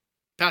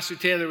Pastor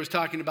Taylor was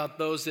talking about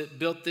those that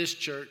built this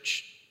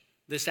church,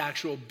 this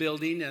actual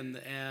building,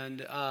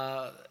 and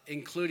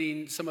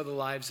including some of the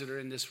lives that are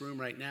in this room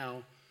right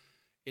now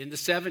in the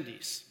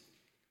 70s.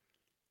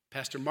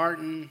 Pastor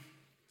Martin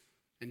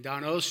and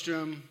Don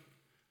Ostrom,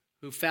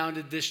 who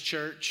founded this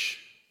church.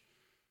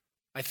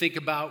 I think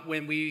about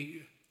when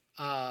we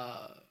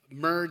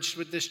merged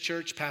with this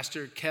church,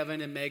 Pastor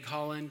Kevin and Meg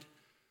Holland,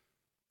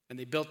 and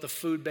they built the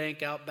food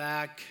bank out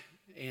back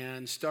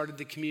and started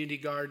the community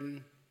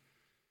garden.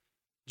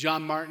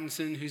 John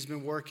Martinson, who's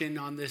been working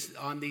on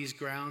these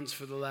grounds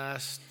for the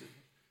last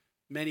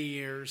many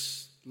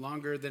years,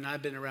 longer than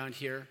I've been around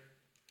here,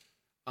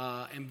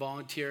 and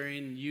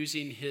volunteering,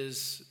 using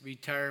his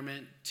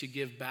retirement to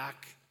give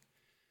back.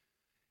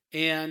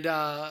 And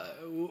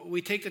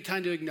we take the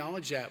time to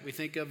acknowledge that. We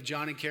think of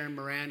John and Karen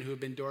Moran, who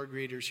have been door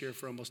greeters here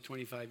for almost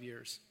 25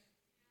 years.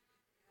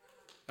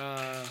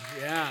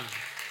 Yeah.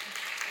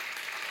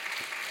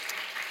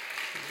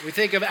 We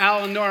think of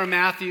Al and Nora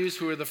Matthews,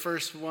 who were the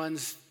first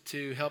ones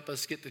to help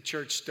us get the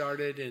church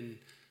started. And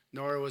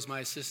Nora was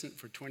my assistant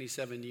for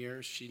 27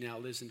 years. She now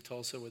lives in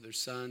Tulsa with her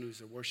son, who's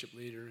a worship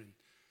leader. And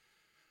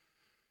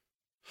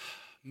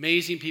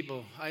amazing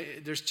people.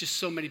 There's just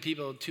so many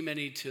people, too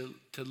many to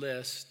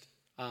list.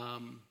 Ed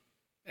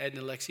and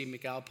Alexi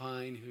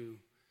McAlpine, who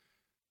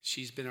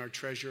she's been our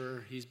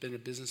treasurer. He's been a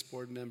business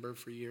board member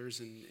for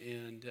years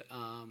and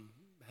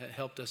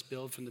helped us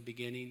build from the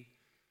beginning.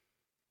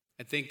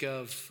 I think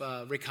of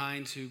Rick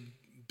Hines, who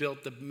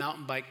built the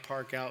mountain bike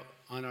park out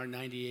on our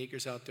 90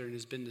 acres out there and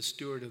has been the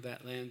steward of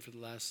that land for the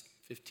last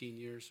 15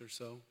 years or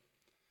so.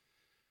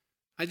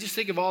 I just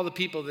think of all the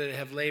people that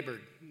have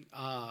labored.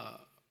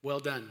 Well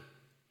done.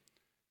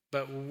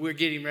 But we're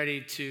getting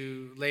ready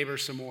to labor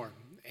some more.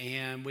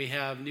 And we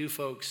have new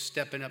folks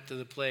stepping up to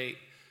the plate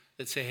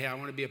that say, hey, I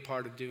want to be a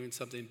part of doing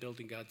something,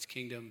 building God's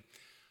kingdom.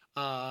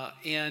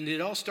 And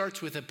it all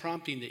starts with a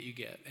prompting that you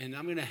get. And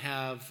I'm going to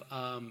have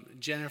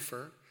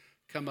Jennifer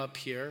come up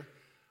here,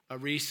 a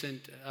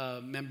recent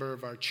member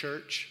of our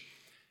church.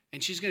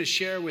 And she's going to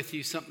share with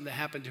you something that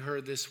happened to her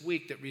this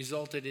week that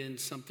resulted in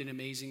something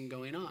amazing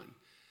going on.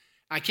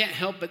 I can't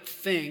help but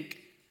think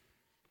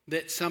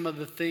that some of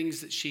the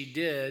things that she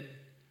did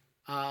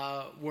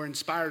were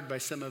inspired by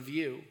some of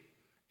you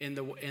in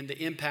the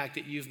impact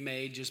that you've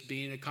made just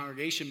being a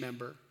congregation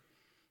member,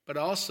 but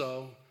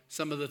also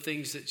some of the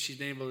things that she's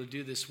been able to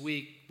do this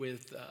week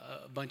with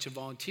a bunch of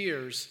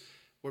volunteers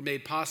were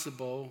made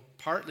possible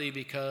partly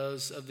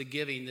because of the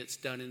giving that's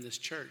done in this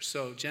church.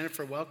 So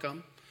Jennifer,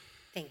 welcome.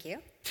 Thank you.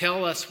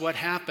 Tell us what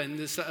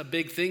happened. A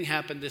big thing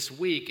happened this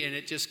week, and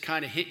it just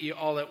kind of hit you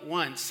all at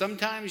once.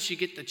 Sometimes you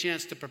get the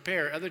chance to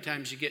prepare. Other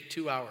times you get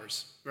 2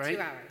 hours, right?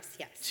 2 hours,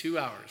 yes. 2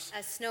 hours.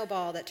 A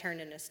snowball that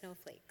turned into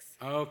snowflakes.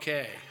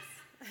 Okay.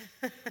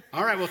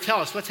 All right, well, tell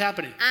us, what's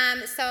happening?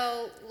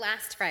 So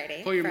last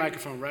Friday. Pull your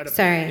microphone right up.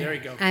 Sorry. There you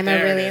go. I'm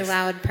there a really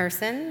loud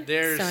person.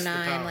 There's so now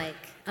the power. I'm like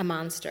a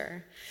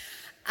monster.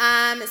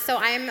 So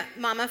I'm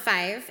Mama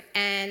 5,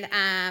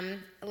 and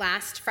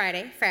last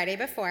Friday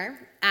before,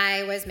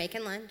 I was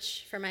making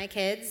lunch for my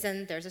kids,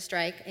 and there's a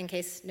strike, in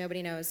case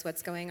nobody knows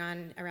what's going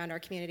on around our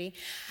community,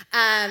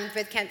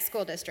 with Kent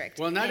School District.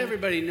 Well, not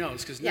everybody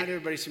knows, because not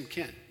everybody's from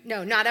Kent.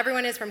 No, not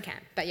everyone is from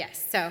Kent, but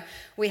yes. So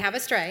we have a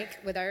strike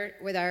with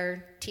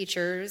our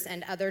teachers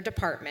and other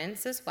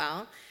departments as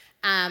well.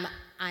 I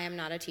am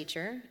not a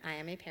teacher. I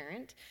am a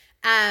parent.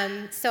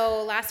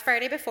 So last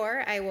Friday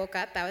before I woke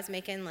up, I was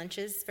making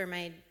lunches for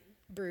my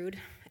brood,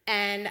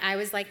 and I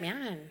was like,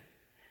 man,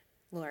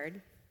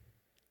 Lord,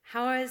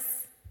 how is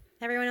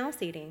everyone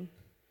else eating?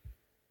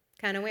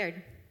 Kind of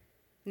weird.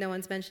 No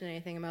one's mentioned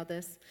anything about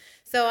this.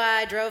 So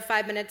I drove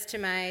 5 minutes to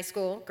my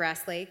school,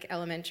 Grass Lake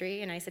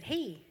Elementary, and I said,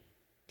 hey,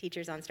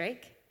 teachers on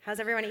strike, how's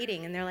everyone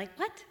eating? And they're like,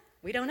 what?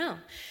 We don't know.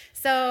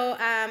 So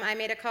I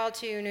made a call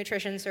to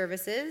Nutrition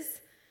Services,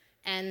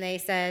 and they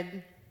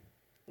said,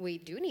 we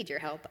do need your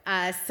help.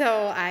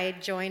 So I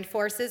joined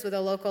forces with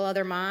a local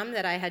other mom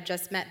that I had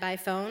just met by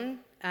phone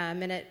a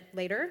minute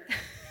later.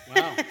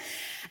 Wow.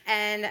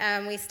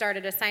 And we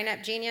started a Sign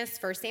Up Genius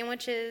for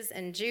sandwiches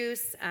and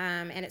juice,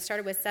 and it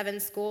started with 7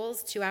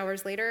 schools. 2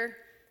 hours later,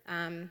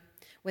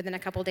 within a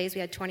couple days,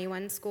 we had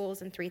 21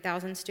 schools and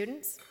 3,000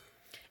 students.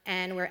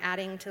 And we're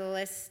adding to the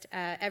list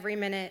every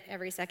minute,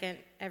 every second,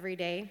 every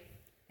day.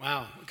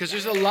 Wow, because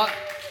there's a lot.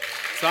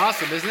 It's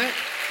awesome, isn't it?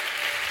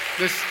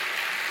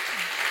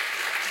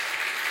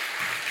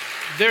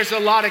 There's a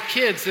lot of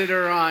kids that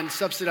are on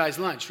subsidized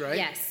lunch, right?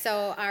 Yes,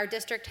 so our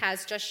district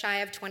has just shy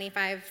of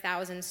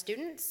 25,000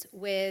 students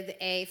with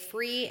a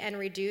free and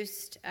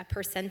reduced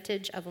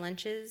percentage of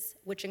lunches,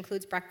 which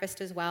includes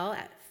breakfast as well,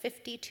 at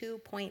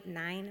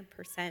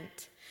 52.9%.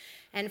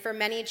 And for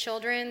many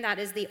children, that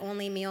is the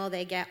only meal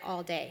they get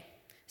all day.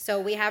 So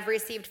we have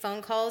received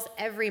phone calls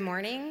every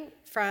morning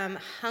from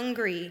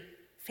hungry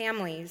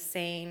families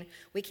saying,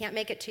 we can't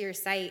make it to your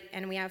site,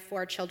 and we have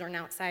 4 children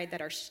outside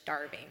that are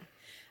starving.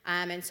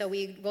 And so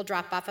we will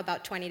drop off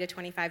about 20 to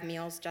 25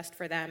 meals just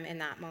for them in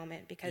that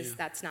moment, because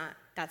that's not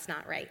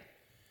right.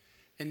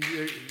 And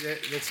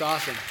that's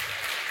awesome.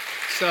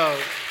 So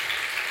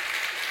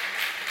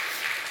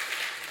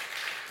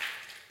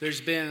there's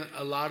been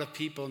a lot of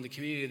people in the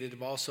community that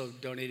have also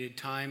donated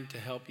time to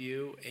help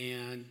you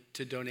and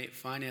to donate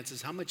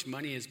finances. How much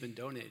money has been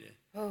donated?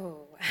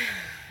 Oh,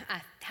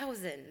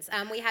 thousands.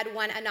 We had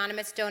one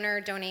anonymous donor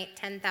donate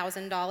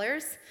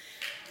 $10,000.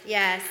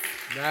 Yes.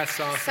 That's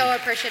awesome. So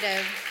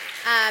appreciative.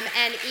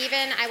 And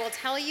even, I will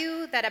tell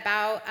you that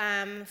about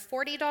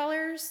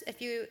 $40,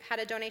 if you had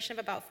a donation of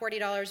about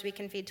 $40, we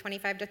can feed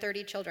 25 to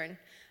 30 children.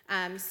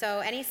 So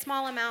any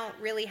small amount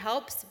really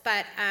helps,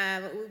 but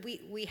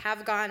we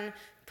have gone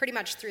pretty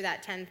much through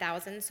that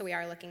 10,000, so we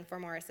are looking for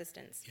more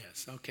assistance.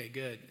 Yes, okay,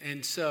 good.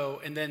 And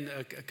then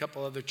a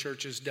couple other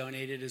churches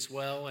donated as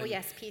well. And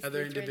yes, Peace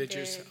other Lutheran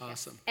individuals, did.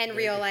 awesome. And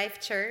Real Life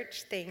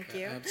Church, thank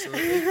you.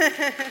 Absolutely.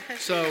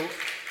 So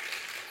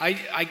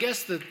I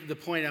guess the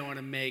point I want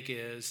to make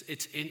is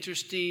it's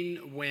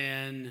interesting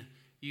when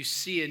you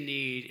see a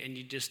need and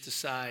you just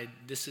decide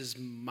this is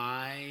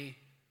my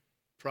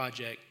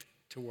project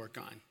to work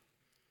on.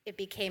 It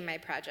became my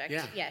project,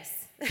 yeah.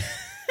 Yes.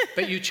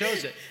 But you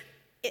chose it.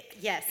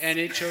 Yes. And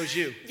it chose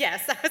you.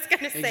 Yes, I was going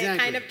to say exactly. It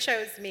kind of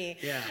chose me.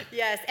 Yeah.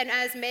 Yes, and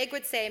as Meg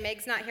would say,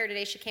 Meg's not here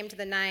today, she came to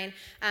the 9,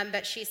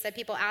 but she said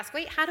people ask,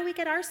 wait, how do we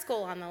get our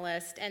school on the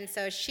list? And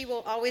so she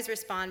will always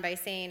respond by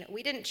saying,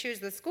 we didn't choose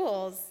the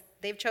schools,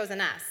 they've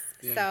chosen us.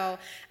 Yeah. So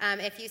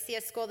if you see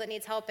a school that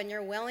needs help and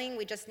you're willing,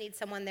 we just need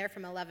someone there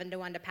from 11 to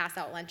 1 to pass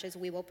out lunches.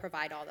 We will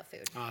provide all the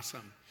food.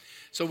 Awesome.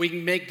 So we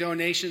can make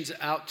donations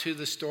out to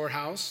the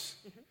storehouse.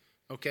 Mm-hmm.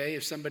 Okay,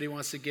 if somebody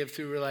wants to give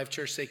through Real Life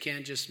Church, they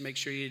can. Just make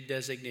sure you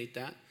designate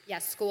that.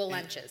 Yes, school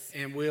lunches.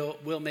 And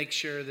we'll make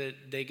sure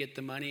that they get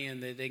the money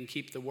and that they can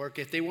keep the work.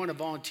 If they want to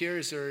volunteer,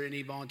 is there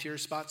any volunteer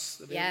spots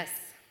available? Yes.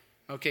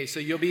 Okay, so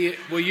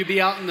will you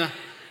be out in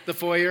the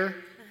foyer?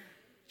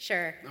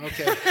 Sure.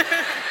 Okay.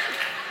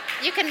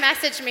 You can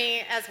message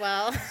me as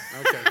well.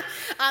 Okay.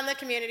 On the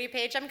community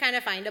page. I'm kind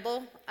of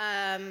findable.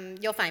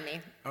 You'll find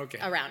me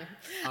around.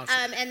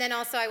 Awesome. And then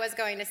also I was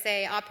going to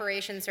say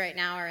operations right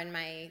now are in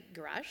my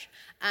garage.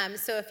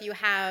 So if you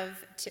have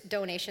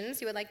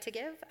donations you would like to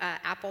give,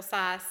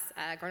 applesauce,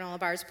 granola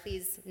bars,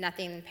 please,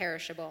 nothing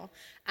perishable.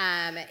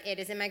 It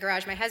is in my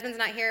garage. My husband's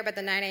not here, but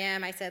the 9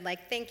 a.m. I said,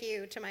 thank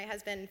you to my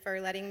husband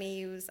for letting me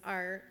use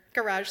our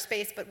garage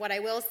space. But what I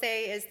will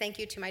say is thank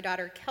you to my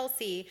daughter,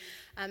 Kelsey,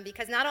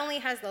 because not only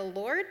has the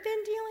Lord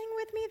been dealing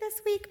with me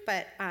this week,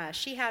 but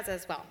she has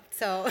as well.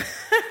 So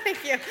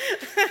thank you.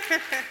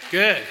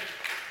 Good.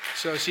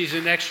 So she's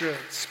an extra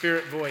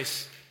spirit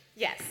voice.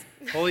 Yes.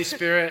 Holy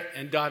Spirit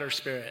and daughter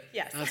spirit.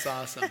 Yes. That's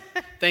awesome.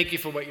 Thank you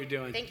for what you're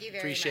doing. Thank you very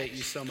Appreciate much.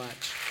 you so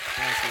much.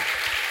 Awesome.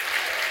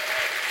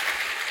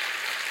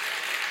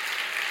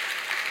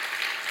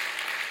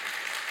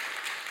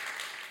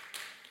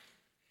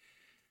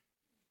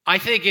 I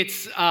think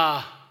it's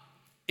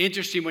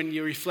interesting when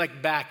you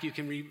reflect back, you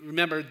can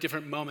remember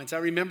different moments. I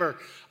remember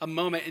a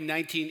moment in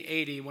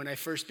 1980 when I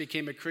first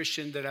became a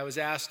Christian that I was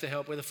asked to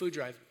help with a food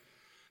drive.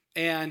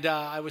 And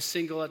I was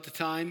single at the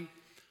time.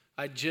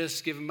 I'd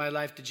just given my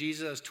life to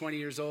Jesus. I was 20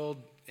 years old.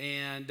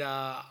 And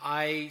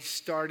I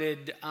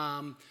started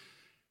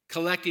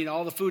collecting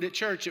all the food at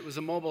church. It was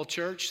a mobile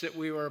church that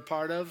we were a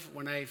part of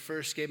when I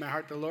first gave my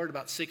heart to the Lord,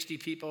 about 60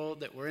 people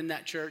that were in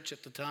that church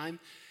at the time.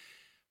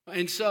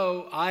 And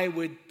so I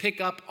would pick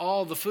up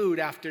all the food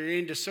after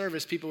into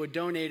service. People would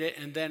donate it,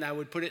 and then I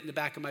would put it in the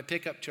back of my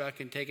pickup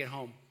truck and take it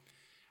home.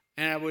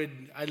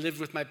 And I lived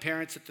with my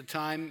parents at the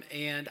time,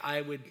 and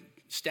I would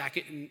stack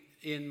it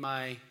in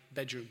my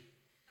bedroom.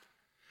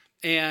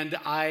 And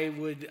I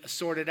would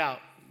sort it out,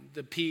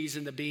 the peas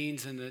and the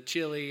beans and the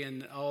chili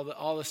and all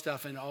the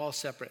stuff, and all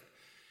separate.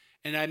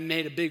 And I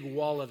made a big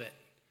wall of it.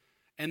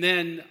 And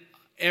then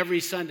every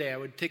Sunday I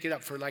would pick it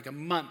up for like a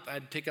month.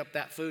 I'd pick up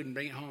that food and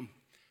bring it home.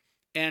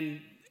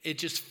 And it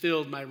just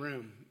filled my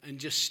room and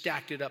just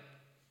stacked it up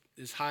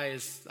as high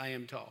as I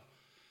am tall.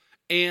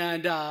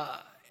 And I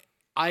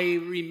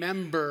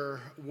remember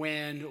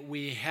when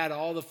we had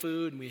all the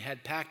food and we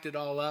had packed it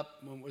all up,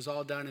 when it was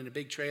all done in a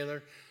big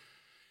trailer.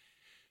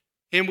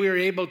 And we were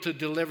able to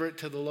deliver it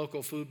to the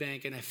local food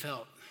bank, and I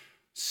felt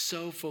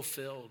so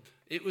fulfilled.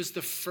 It was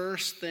the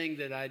first thing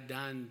that I'd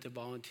done to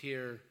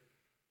volunteer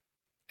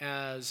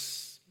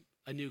as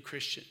a new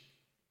Christian.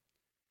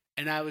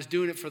 And I was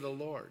doing it for the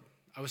Lord.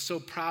 I was so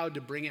proud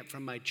to bring it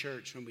from my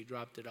church when we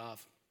dropped it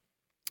off.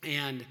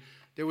 And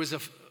there was a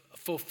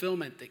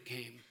fulfillment that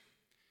came.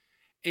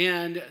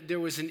 And there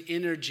was an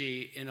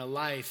energy in a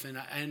life,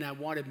 and I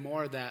wanted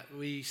more of that.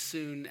 We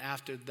soon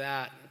after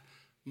that,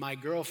 my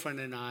girlfriend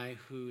and I,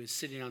 who is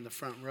sitting on the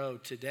front row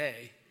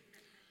today,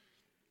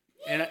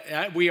 and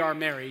we are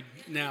married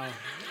now,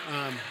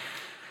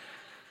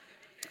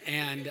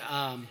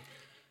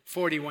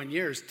 41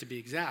 years to be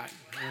exact,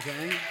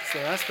 okay? So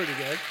that's pretty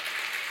good.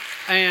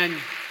 And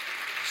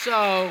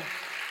so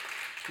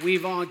we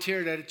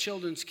volunteered at a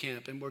children's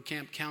camp, and we're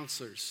camp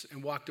counselors,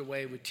 and walked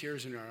away with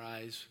tears in our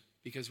eyes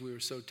because we were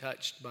so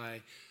touched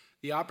by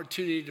the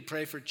opportunity to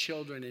pray for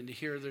children and to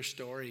hear their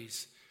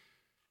stories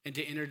and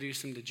to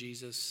introduce them to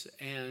Jesus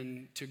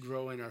and to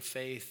grow in our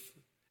faith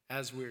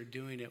as we were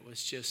doing it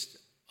was just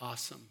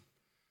awesome.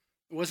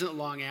 It wasn't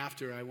long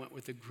after I went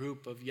with a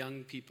group of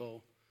young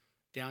people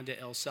down to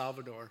El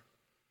Salvador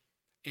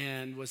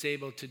and was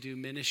able to do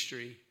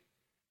ministry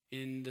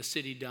in the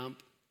city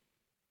dump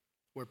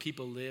where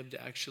people lived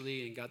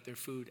actually and got their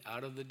food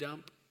out of the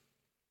dump.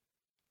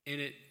 And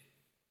it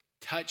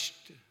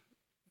touched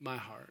my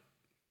heart.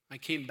 I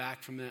came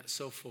back from that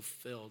so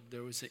fulfilled.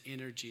 There was an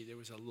energy, there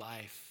was a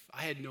life.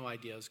 I had no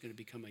idea I was going to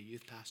become a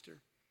youth pastor.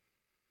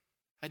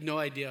 I had no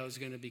idea I was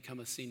going to become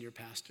a senior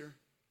pastor.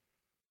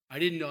 I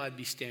didn't know I'd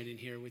be standing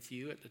here with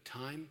you at the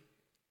time.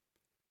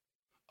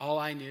 All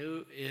I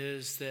knew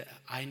is that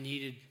I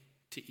needed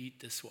to eat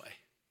this way.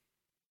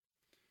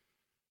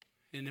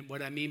 And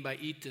what I mean by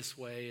eat this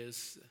way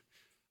is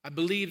I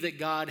believe that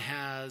God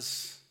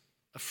has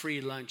a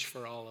free lunch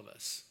for all of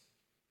us,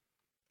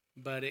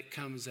 but it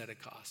comes at a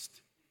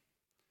cost.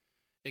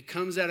 It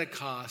comes at a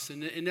cost.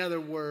 In other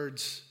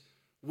words,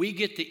 we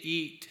get to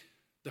eat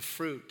the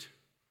fruit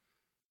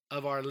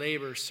of our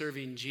labor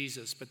serving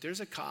Jesus, but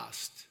there's a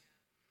cost.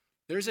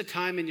 There's a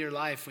time in your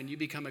life when you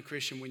become a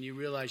Christian when you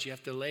realize you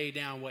have to lay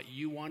down what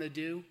you want to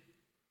do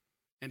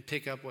and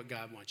pick up what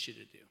God wants you to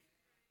do.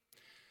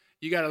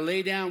 You got to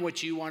lay down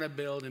what you want to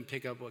build and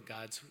pick up what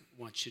God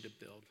wants you to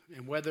build.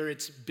 And whether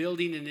it's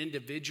building an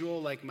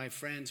individual like my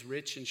friends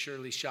Rich and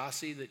Shirley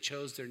Shossi that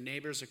chose their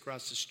neighbors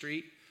across the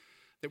street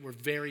that were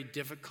very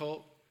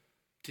difficult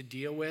to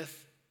deal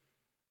with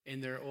in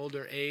their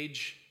older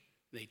age,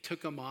 they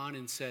took them on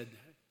and said,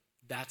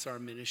 that's our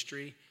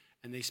ministry.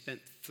 And they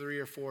spent 3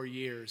 or 4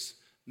 years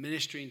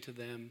ministering to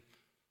them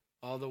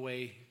all the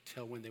way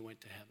till when they went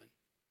to heaven.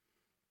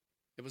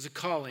 It was a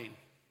calling.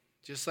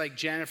 Just like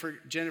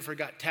Jennifer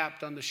got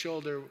tapped on the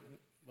shoulder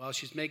while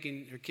she's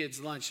making her kids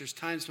lunch. There's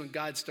times when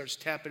God starts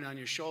tapping on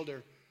your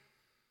shoulder.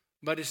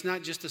 But it's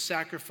not just a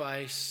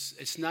sacrifice.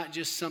 It's not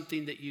just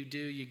something that you do.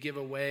 You give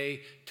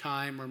away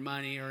time or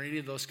money or any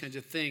of those kinds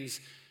of things.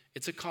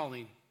 It's a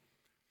calling.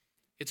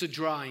 It's a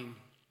drawing.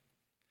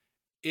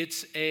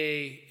 It's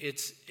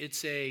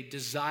a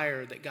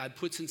desire that God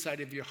puts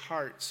inside of your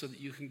heart so that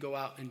you can go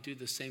out and do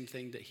the same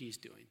thing that he's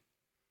doing.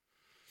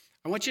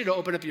 I want you to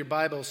open up your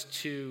Bibles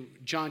to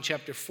John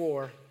chapter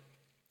 4.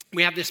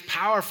 We have this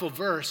powerful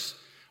verse,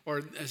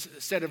 or a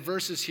set of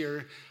verses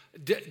here,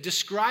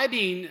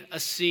 describing a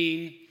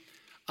scene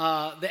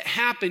that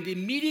happened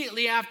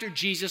immediately after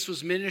Jesus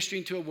was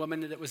ministering to a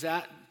woman that was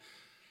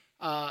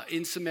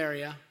in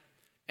Samaria.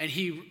 And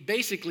he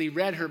basically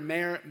read her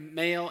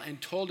mail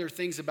and told her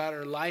things about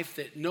her life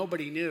that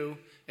nobody knew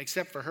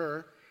except for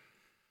her,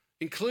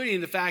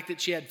 including the fact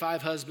that she had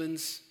 5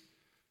 husbands.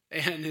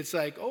 And it's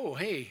like, oh,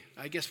 hey,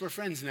 I guess we're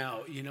friends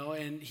now, you know.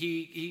 And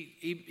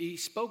he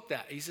spoke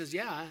that. He says,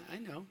 yeah, I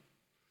know.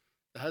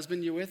 The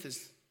husband you're with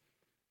is,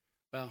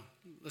 well,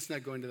 let's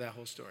not go into that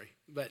whole story.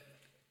 But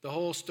the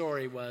whole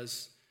story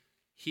was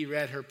he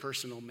read her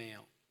personal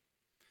mail.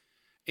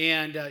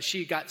 And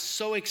she got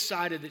so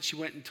excited that she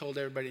went and told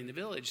everybody in the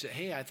village that,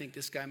 hey, I think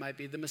this guy might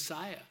be the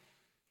Messiah.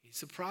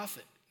 He's a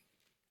prophet.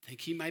 I think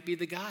he might be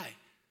the guy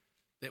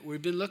that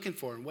we've been looking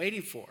for and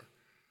waiting for.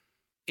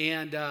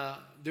 And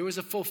there was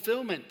a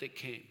fulfillment that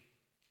came.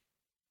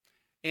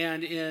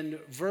 And in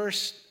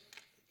verse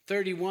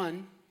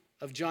 31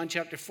 of John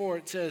chapter 4,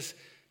 it says,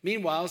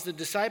 meanwhile, as the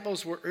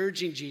disciples were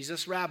urging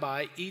Jesus,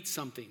 Rabbi, eat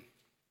something.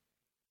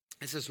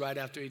 This is right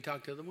after he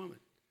talked to the woman.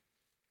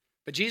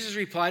 But Jesus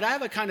replied, I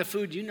have a kind of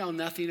food you know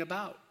nothing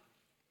about.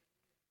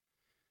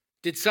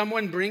 Did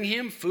someone bring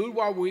him food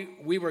while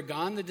we were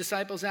gone? The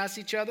disciples asked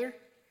each other.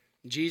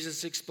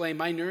 Jesus explained,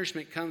 my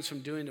nourishment comes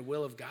from doing the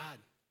will of God,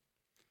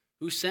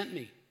 who sent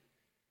me,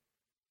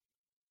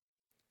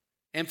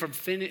 and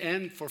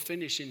for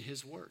finishing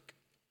his work.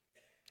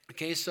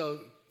 Okay, so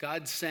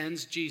God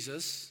sends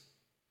Jesus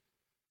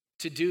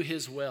to do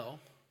his will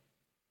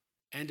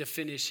and to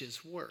finish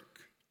his work.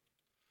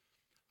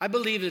 I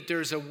believe that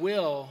there's a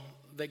will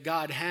that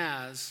God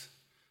has,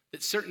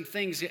 that certain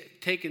things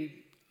that take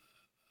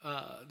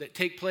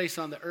place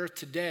on the earth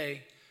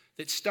today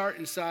that start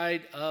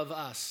inside of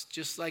us,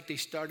 just like they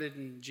started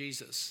in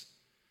Jesus.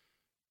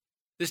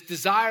 This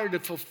desire to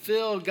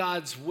fulfill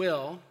God's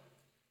will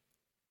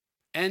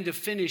and to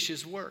finish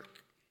his work.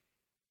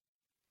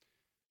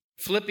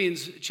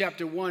 Philippians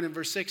chapter 1 and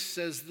verse 6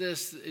 says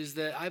this, is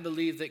that I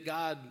believe that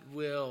God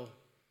will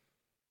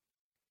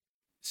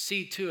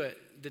see to it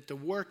that the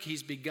work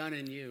he's begun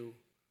in you,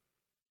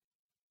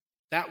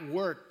 that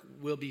work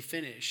will be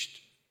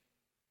finished.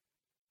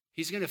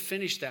 He's going to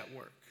finish that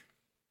work.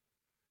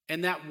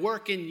 And that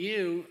work in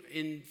you,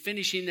 in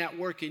finishing that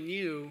work in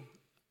you,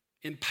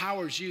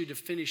 empowers you to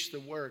finish the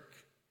work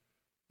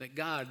that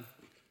God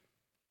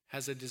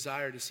has a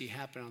desire to see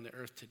happen on the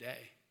earth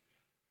today.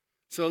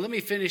 So let me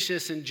finish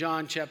this in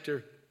John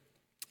chapter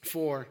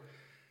 4.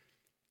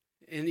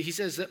 And he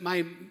says that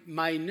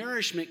my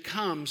nourishment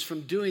comes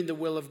from doing the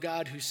will of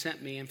God who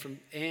sent me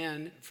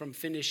and from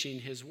finishing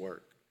his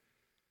work.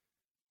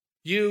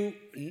 You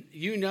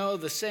know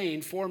the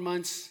saying, 4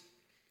 months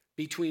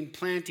between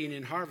planting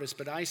and harvest,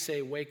 but I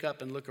say, wake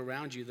up and look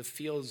around you. The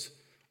fields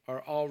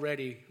are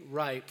already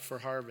ripe for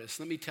harvest.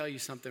 Let me tell you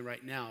something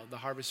right now. The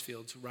harvest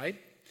field's ripe,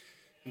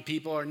 and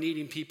people are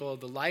needing people of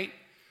the light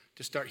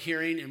to start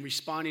hearing and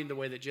responding the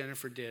way that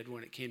Jennifer did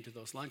when it came to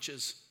those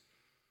lunches.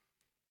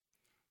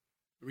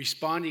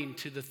 Responding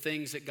to the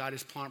things that God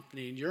is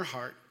prompting in your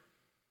heart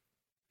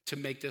to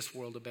make this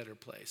world a better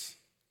place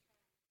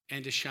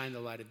and to shine the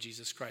light of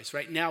Jesus Christ.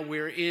 Right now,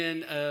 we're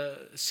in a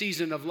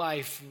season of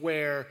life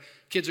where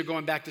kids are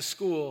going back to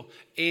school.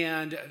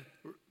 And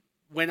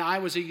when I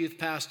was a youth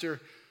pastor,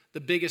 the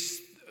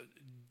biggest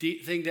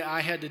thing that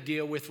I had to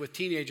deal with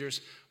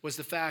teenagers was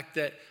the fact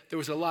that there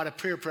was a lot of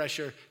peer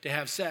pressure to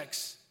have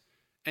sex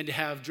and to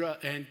have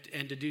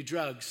and to do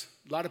drugs.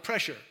 A lot of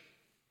pressure.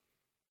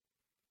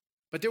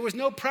 But there was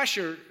no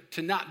pressure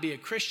to not be a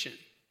Christian.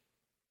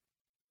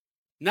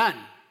 None.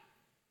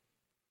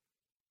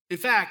 In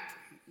fact,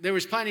 there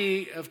was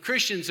plenty of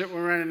Christians that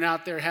were running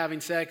out there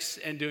having sex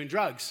and doing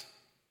drugs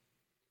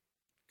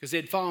because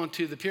they'd fallen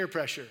to the peer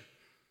pressure.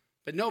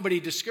 But nobody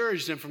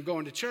discouraged them from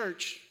going to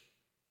church.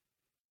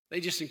 They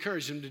just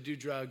encouraged them to do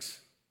drugs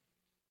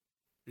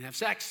and have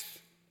sex.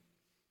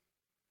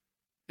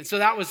 And so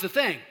that was the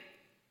thing.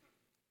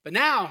 But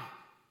now,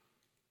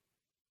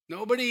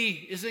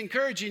 nobody is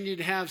encouraging you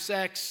to have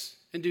sex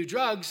and do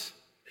drugs.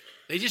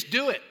 They just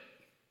do it.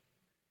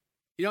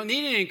 You don't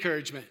need any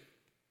encouragement.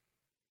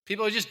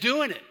 People are just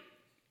doing it.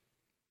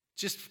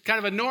 It's just kind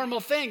of a normal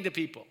thing to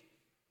people.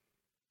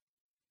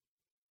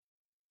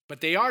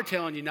 But they are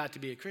telling you not to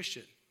be a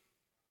Christian.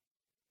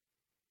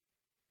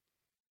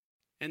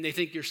 And they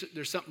think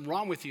there's something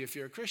wrong with you if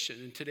you're a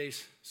Christian in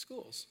today's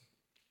schools.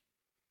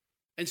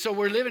 And so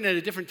we're living at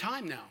a different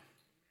time now.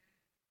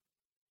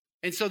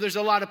 And so there's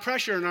a lot of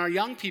pressure on our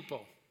young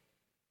people,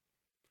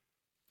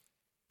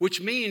 which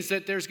means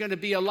that there's going to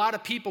be a lot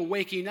of people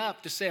waking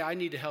up to say, I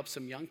need to help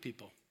some young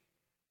people.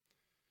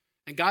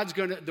 And God's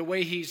going to, the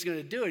way he's going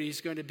to do it,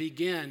 he's going to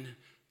begin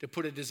to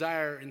put a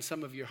desire in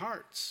some of your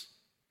hearts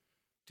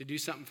to do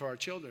something for our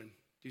children,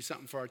 do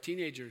something for our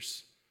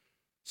teenagers,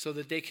 so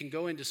that they can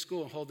go into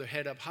school and hold their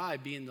head up high,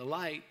 being the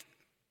light.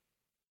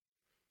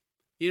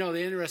 You know,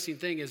 the interesting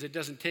thing is it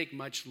doesn't take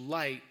much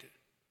light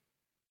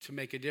to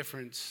make a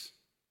difference,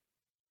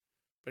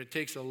 but it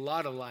takes a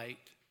lot of light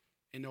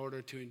in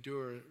order to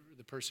endure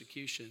the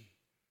persecution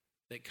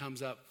that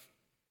comes up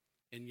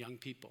in young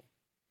people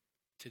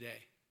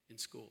today in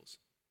schools.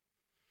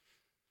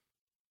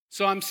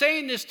 So I'm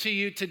saying this to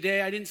you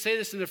today. I didn't say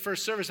this in the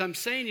first service. I'm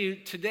saying to you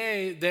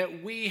today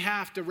that we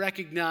have to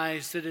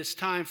recognize that it's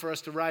time for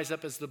us to rise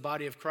up as the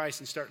body of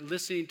Christ and start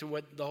listening to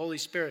what the Holy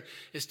Spirit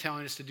is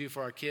telling us to do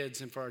for our kids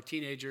and for our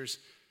teenagers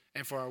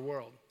and for our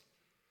world.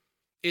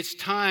 It's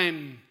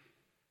time,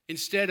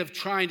 instead of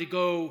trying to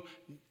go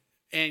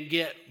and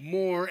get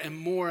more and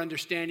more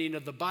understanding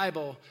of the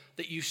Bible,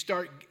 that you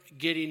start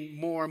getting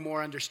more and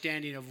more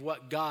understanding of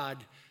what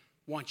God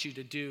wants you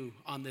to do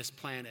on this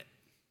planet.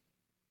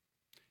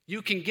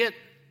 You can get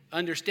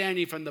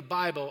understanding from the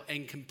Bible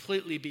and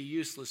completely be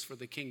useless for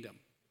the kingdom.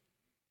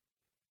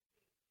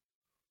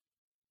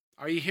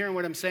 Are you hearing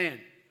what I'm saying?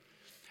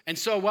 And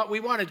so what we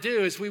want to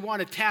do is we want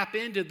to tap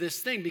into this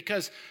thing,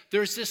 because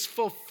there's this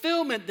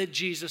fulfillment that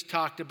Jesus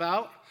talked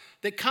about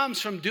that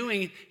comes from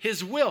doing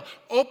his will.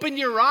 Open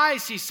your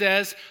eyes, he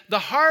says. The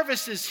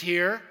harvest is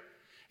here.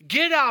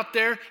 Get out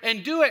there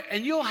and do it,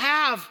 and you'll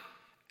have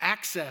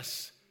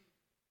access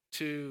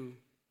to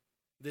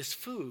this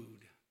food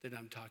that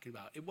I'm talking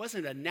about. It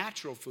wasn't a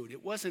natural food.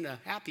 It wasn't a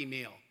happy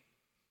meal.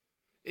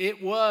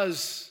 It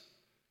was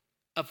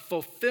a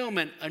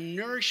fulfillment, a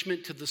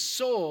nourishment to the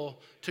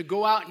soul to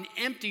go out and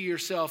empty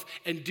yourself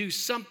and do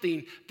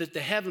something that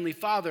the Heavenly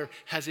Father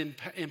has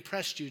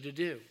impressed you to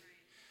do.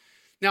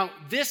 Now,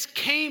 this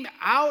came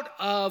out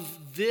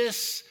of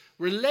this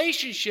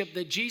relationship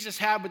that Jesus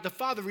had with the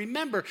Father.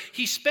 Remember,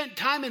 he spent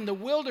time in the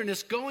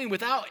wilderness going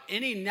without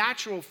any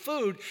natural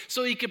food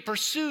so he could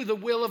pursue the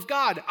will of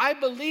God. I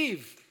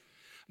believe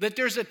that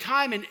there's a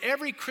time in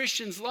every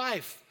Christian's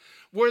life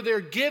where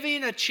they're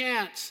giving a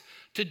chance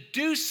to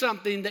do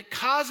something that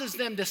causes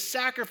them to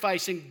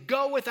sacrifice and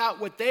go without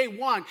what they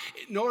want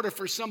in order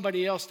for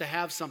somebody else to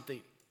have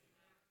something.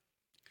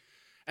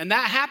 And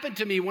that happened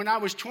to me when I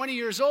was 20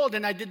 years old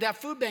and I did that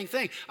food bank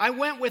thing. I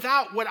went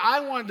without what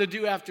I wanted to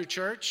do after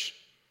church.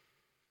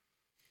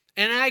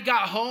 And I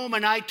got home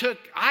and I took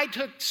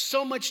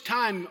so much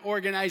time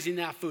organizing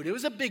that food. It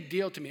was a big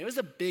deal to me. It was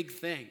a big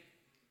thing.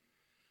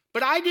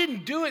 But I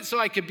didn't do it so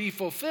I could be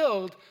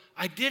fulfilled.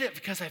 I did it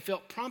because I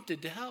felt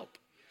prompted to help.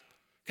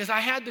 Because I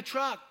had the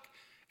truck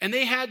and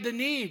they had the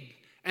need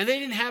and they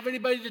didn't have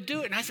anybody to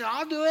do it. And I said,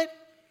 I'll do it.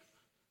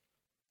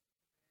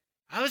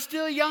 I was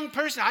still a young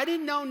person. I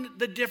didn't know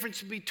the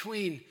difference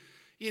between,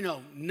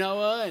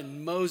 Noah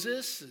and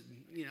Moses,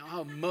 and,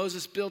 how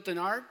Moses built an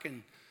ark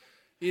and,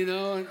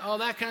 and all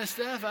that kind of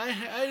stuff.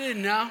 I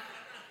didn't know.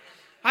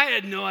 I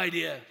had no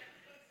idea,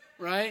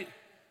 right?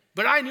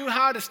 But I knew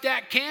how to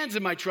stack cans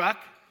in my truck.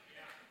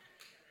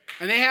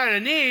 And they had a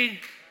need.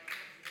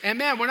 And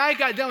man, when I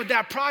got done with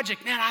that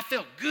project, man, I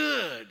felt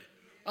good.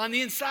 On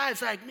the inside,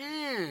 it's like,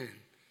 man,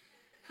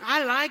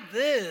 I like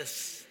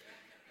this.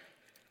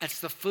 That's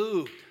the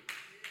food.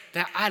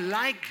 That I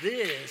like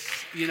this,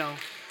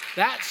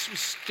 that's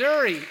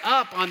stirring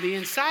up on the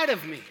inside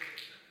of me.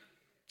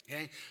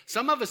 Okay?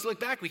 Some of us look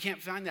back, we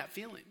can't find that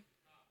feeling.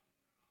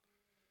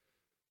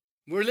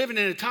 We're living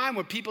in a time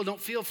where people don't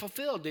feel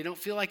fulfilled. They don't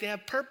feel like they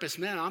have purpose.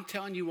 Man, I'm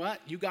telling you what,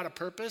 you got a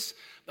purpose.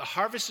 The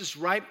harvest is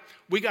ripe.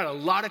 We got a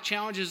lot of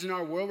challenges in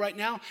our world right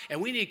now, and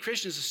we need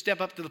Christians to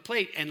step up to the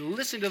plate and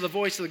listen to the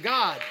voice of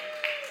God.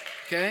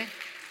 Okay?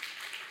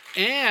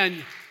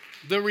 And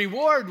the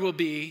reward will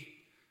be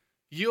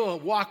you'll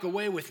walk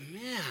away with,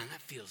 man,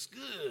 that feels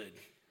good.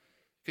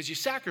 Because you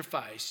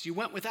sacrificed, you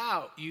went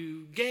without,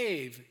 you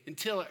gave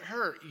until it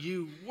hurt,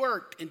 you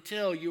worked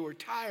until you were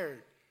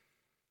tired.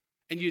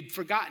 And you'd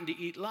forgotten to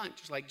eat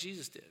lunch like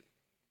Jesus did.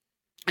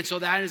 And so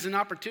that is an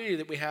opportunity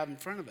that we have in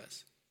front of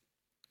us.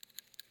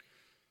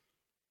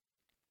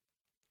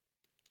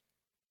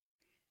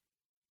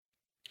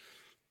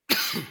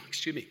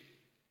 Excuse me.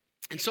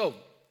 And so,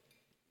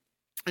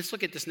 let's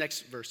look at this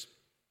next verse.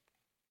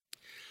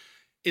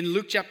 In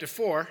Luke chapter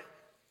 4,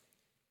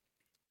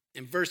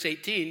 in verse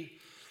 18,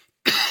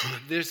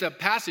 there's a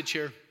passage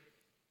here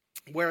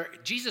where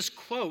Jesus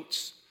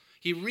quotes,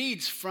 he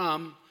reads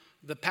from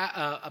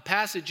a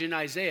passage in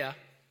Isaiah,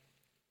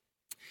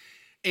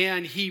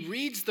 and he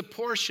reads the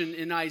portion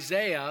in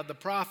Isaiah, the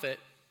prophet,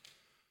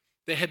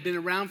 that had been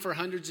around for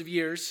hundreds of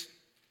years,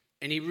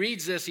 and he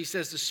reads this. He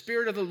says, "The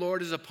Spirit of the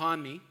Lord is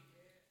upon me,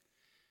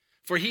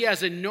 for he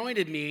has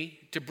anointed me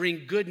to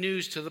bring good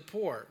news to the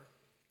poor."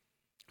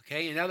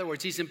 Okay, in other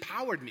words, he's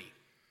empowered me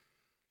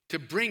to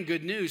bring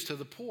good news to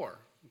the poor.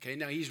 Okay,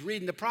 now he's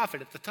reading the prophet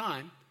at the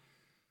time,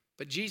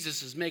 but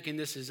Jesus is making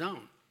this his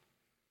own.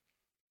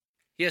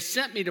 He has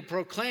sent me to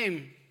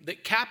proclaim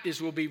that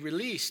captives will be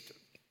released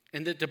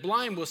and that the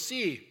blind will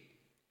see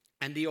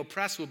and the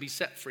oppressed will be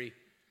set free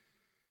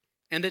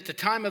and that the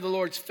time of the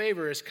Lord's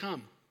favor has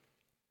come.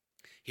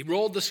 He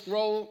rolled the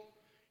scroll,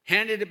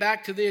 handed it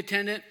back to the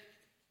attendant,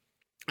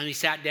 and he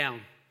sat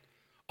down.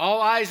 All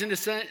eyes in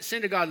the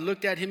synagogue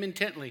looked at him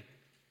intently,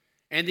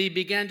 and he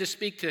began to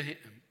speak to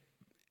him.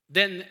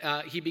 Then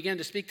he began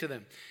to speak to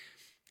them.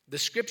 "The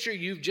scripture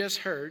you've just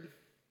heard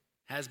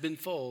has been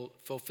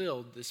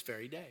fulfilled this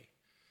very day."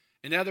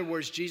 In other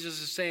words, Jesus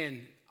is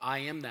saying, I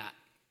am that.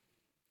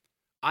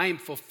 I am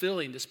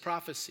fulfilling this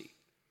prophecy.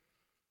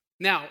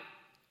 Now,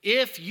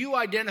 if you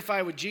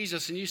identify with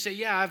Jesus and you say,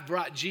 yeah, I've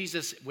brought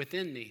Jesus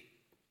within me,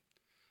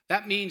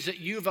 that means that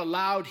you've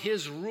allowed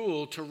his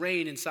rule to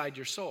reign inside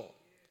your soul.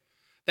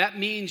 That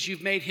means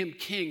you've made him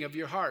king of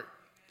your heart.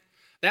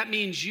 That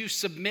means you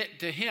submit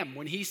to him.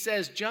 When he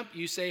says jump,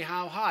 you say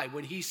how high.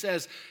 When he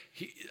says,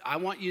 I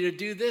want you to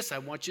do this, I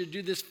want you to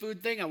do this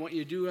food thing, I want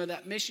you to do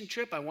that mission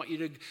trip, I want you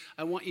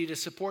to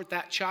support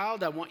that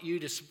child, I want you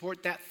to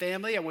support that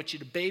family, I want you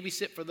to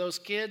babysit for those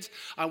kids,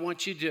 I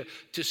want you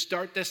to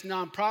start this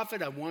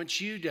nonprofit, I want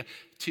you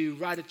to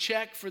write a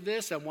check for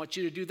this, I want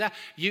you to do that.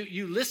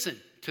 You listen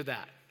to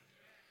that.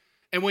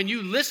 And when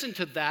you listen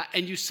to that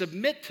and you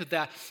submit to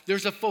that,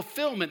 there's a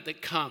fulfillment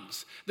that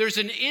comes. There's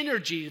an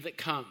energy that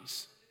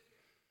comes.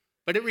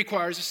 But it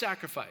requires a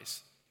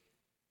sacrifice.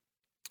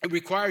 It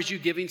requires you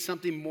giving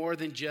something more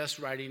than just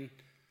writing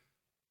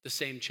the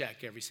same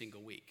check every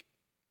single week.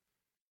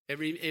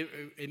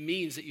 It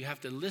means that you have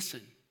to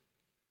listen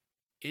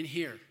in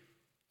here.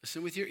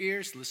 Listen with your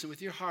ears, listen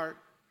with your heart,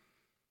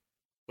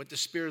 what the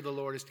Spirit of the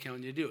Lord is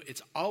telling you to do.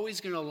 It's always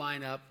going to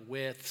line up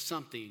with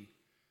something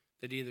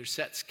that either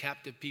sets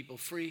captive people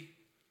free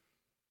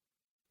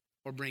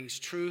or brings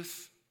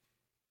truth,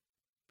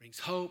 brings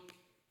hope,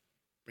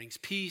 brings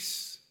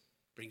peace,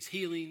 brings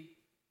healing.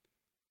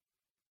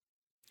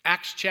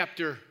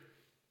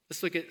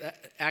 Let's look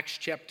at Acts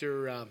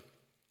chapter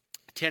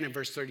 10 and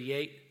verse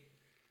 38.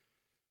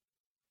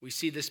 We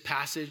see this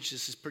passage.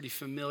 This is pretty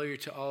familiar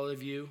to all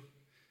of you.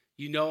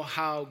 You know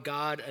how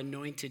God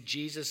anointed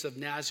Jesus of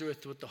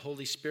Nazareth with the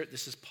Holy Spirit.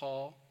 This is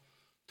Paul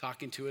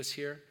talking to us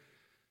here.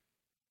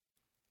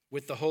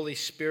 With the Holy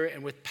Spirit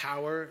and with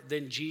power.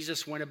 Then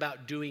Jesus went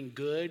about doing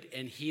good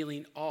and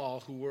healing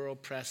all who were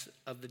oppressed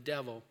of the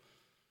devil,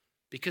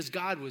 because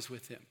God was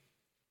with him.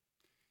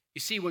 You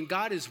see, when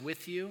God is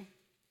with you,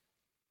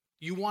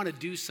 you want to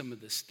do some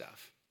of this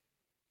stuff.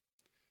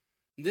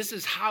 And this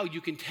is how you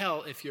can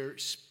tell if your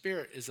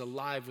spirit is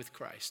alive with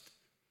Christ.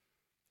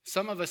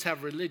 Some of us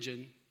have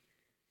religion,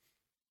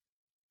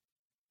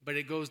 but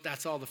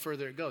that's all the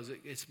further it goes.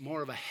 It's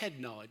more of a head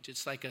knowledge.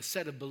 It's like a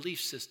set of belief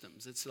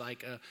systems. It's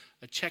like a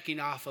checking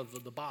off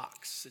of the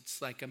box.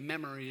 It's like a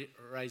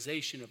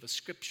memorization of a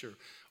scripture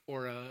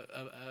or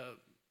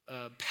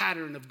a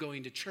pattern of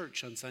going to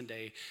church on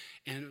Sunday.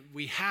 And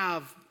we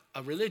have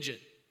a religion.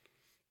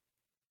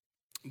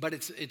 But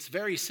it's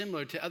very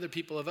similar to other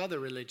people of other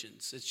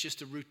religions. It's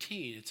just a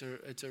routine.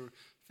 It's a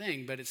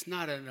thing, but it's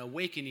not an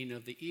awakening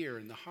of the ear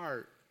and the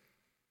heart.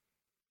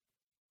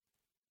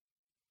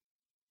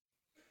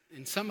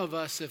 And some of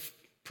us have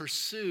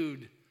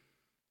pursued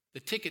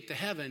the ticket to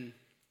heaven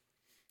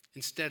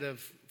instead of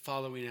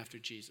following after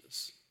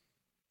Jesus.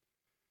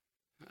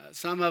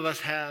 Some of us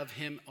have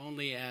him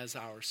only as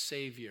our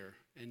Savior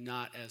and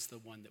not as the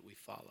one that we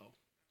follow.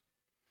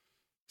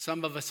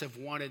 Some of us have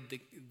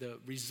wanted the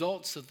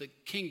results of the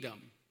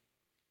kingdom,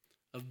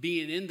 of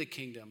being in the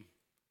kingdom,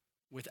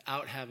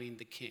 without having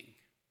the King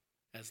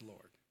as Lord.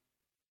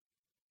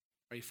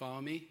 Are you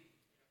following me?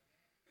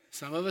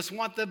 Some of us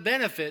want the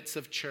benefits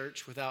of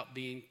church without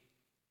being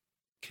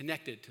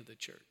connected to the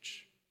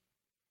church.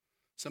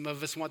 Some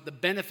of us want the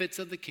benefits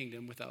of the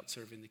kingdom without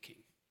serving the King.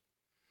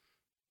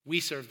 We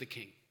serve the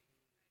King.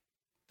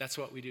 That's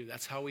what we do.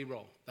 That's how we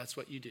roll. That's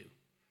what you do.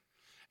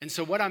 And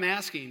so what I'm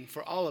asking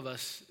for all of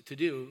us to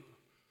do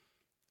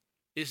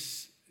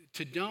is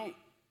to don't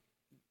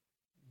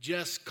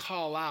just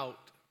call out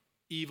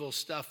evil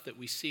stuff that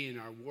we see in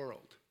our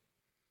world.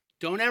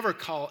 Don't ever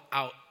call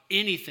out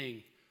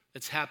anything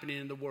that's happening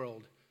in the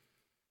world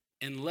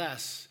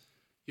unless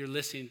you're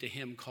listening to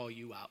him call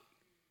you out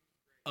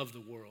of the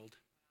world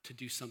to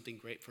do something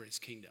great for his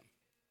kingdom.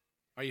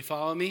 Are you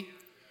following me?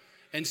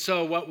 And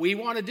so what we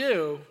want to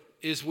do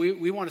is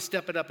we want to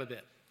step it up a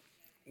bit.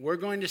 We're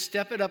going to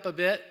step it up a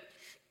bit,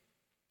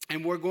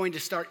 and we're going to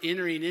start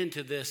entering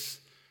into this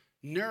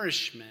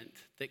nourishment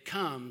that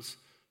comes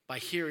by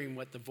hearing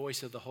what the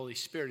voice of the Holy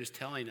Spirit is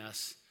telling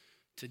us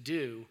to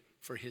do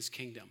for his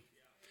kingdom.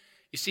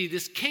 You see,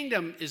 this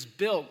kingdom is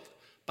built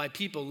by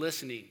people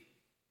listening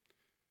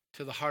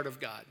to the heart of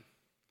God.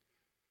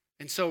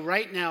 And so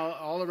right now,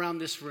 all around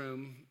this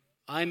room,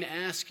 I'm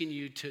asking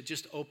you to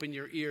just open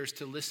your ears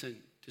to listen,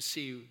 to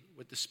see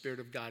what the Spirit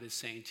of God is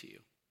saying to you.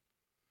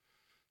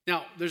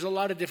 Now, there's a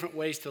lot of different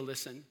ways to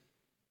listen,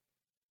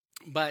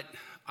 but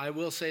I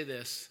will say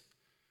this,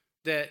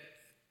 that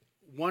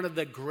one of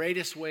the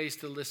greatest ways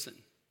to listen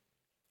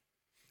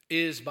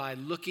is by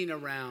looking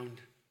around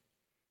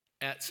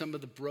at some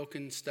of the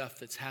broken stuff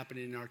that's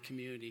happening in our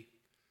community.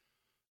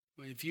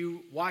 If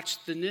you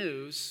watch the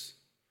news,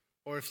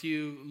 or if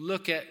you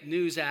look at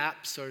news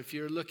apps, or if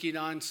you're looking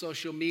on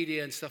social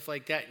media and stuff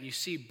like that, and you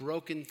see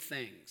broken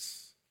things,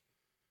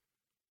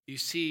 you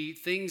see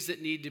things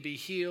that need to be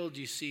healed,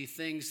 you see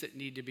things that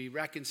need to be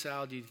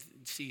reconciled, you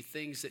see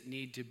things that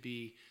need to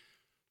be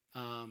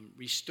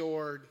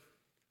restored,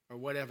 or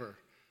whatever.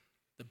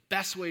 The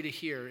best way to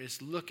hear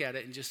is look at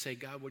it and just say,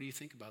 God, what do you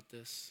think about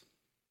this?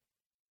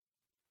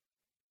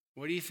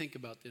 What do you think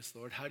about this,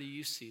 Lord? How do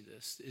you see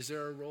this? Is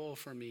there a role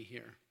for me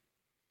here?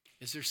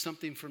 Is there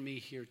something for me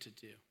here to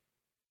do?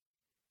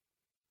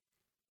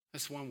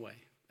 That's one way.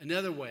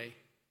 Another way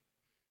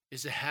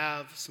is to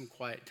have some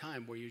quiet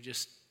time where you're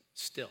just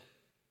still.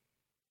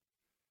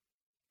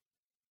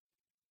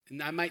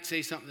 And I might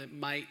say something that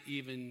might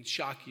even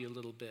shock you a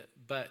little bit,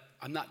 but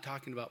I'm not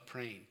talking about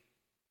praying.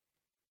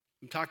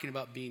 I'm talking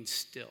about being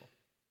still.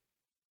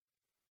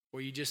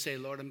 Where you just say,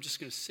 Lord, I'm just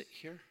going to sit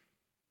here.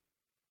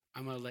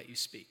 I'm going to let you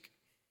speak.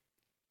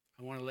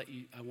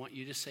 I want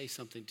you to say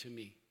something to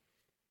me.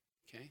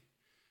 Okay?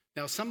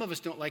 Now, some of us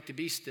don't like to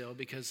be still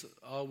because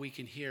all we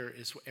can hear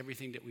is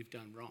everything that we've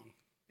done wrong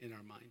in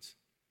our minds.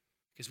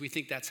 Because we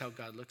think that's how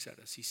God looks at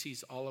us. He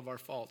sees all of our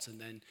faults, and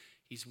then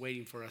he's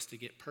waiting for us to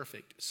get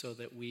perfect so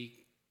that we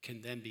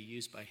can then be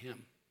used by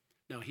him.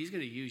 No, he's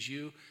going to use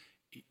you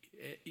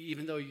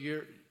even though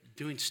you're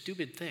doing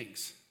stupid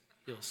things.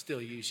 He'll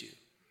still use you.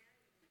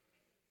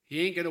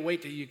 He ain't going to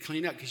wait till you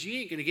clean up, because you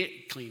ain't going to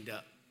get cleaned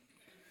up.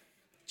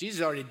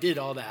 Jesus already did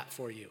all that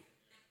for you,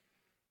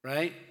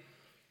 right?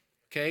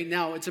 Okay,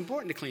 now it's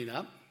important to clean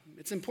up.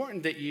 It's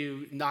important that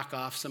you knock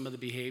off some of the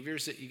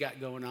behaviors that you got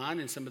going on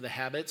and some of the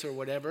habits or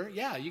whatever.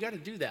 Yeah, you got to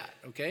do that,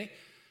 okay?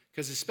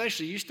 Because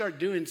especially you start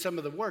doing some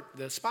of the work,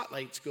 the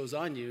spotlights goes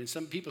on you, and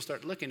some people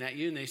start looking at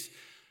you,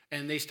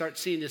 and they start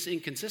seeing this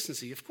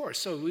inconsistency, of course.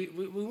 So we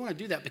want to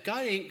do that, but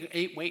God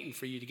ain't waiting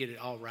for you to get it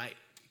all right.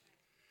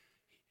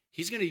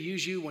 He's going to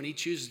use you when he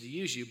chooses to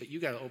use you, but you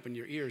got to open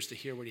your ears to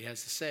hear what he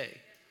has to say.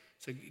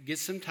 So get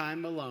some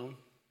time alone,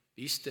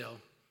 be still,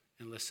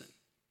 and listen.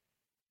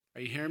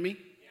 Are you hearing me?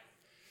 Yeah.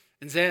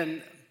 And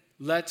then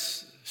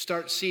let's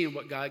start seeing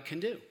what God can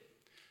do.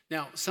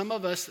 Now, some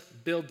of us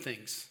build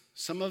things.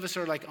 Some of us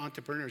are like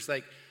entrepreneurs.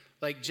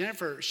 Like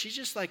Jennifer, she's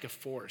just like a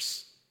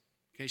force.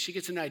 Okay, she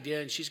gets an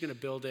idea and she's going to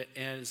build it,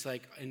 and it's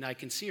like, and I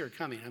can see her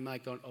coming. I'm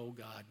like going, oh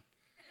God,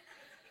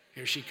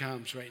 here she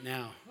comes right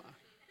now.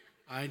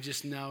 I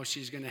just know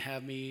she's going to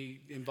have me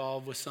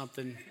involved with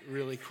something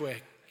really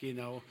quick, you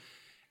know.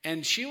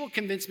 And she will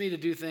convince me to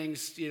do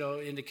things, you know,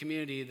 in the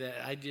community that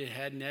I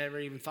had never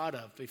even thought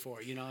of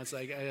before. You know, it's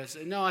like, I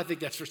said, no, I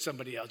think that's for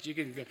somebody else. You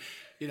can,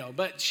 you know,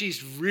 but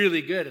she's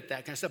really good at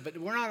that kind of stuff. But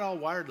we're not all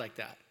wired like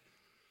that.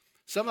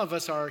 Some of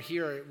us are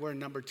here, we're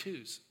number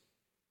twos.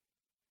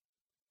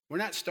 We're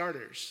not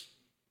starters.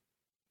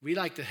 We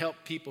like to help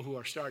people who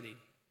are starting.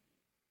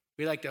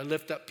 We like to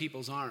lift up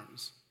people's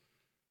arms.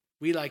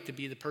 We like to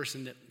be the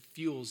person that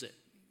fuels it.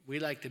 We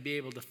like to be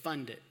able to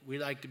fund it. We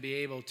like to be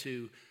able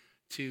to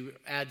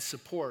add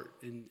support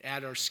and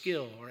add our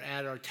skill or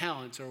add our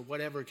talents or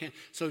whatever it can.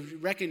 So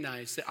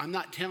recognize that I'm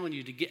not telling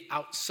you to get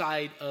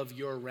outside of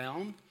your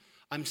realm.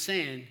 I'm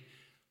saying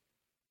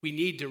we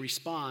need to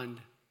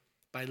respond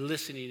by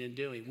listening and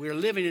doing. We're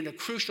living in a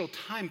crucial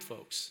time,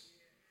 folks,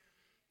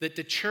 that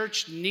the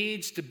church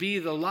needs to be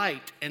the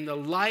light, and the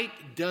light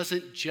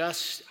doesn't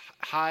just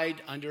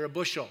hide under a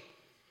bushel.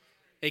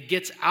 It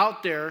gets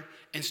out there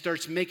and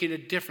starts making a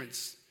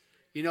difference.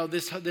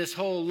 this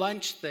whole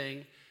lunch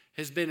thing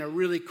has been a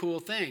really cool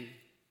thing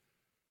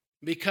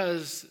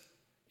because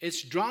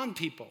it's drawn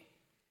people.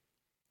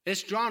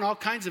 It's drawn all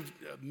kinds of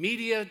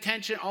media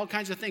attention, all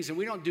kinds of things. And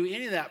we don't do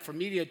any of that for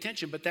media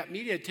attention, but that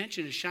media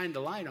attention has shined the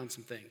light on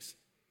some things.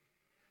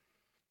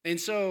 And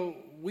so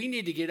we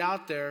need to get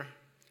out there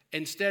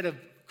instead of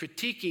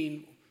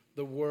critiquing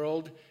the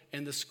world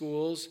and the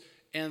schools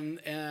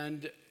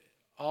and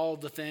all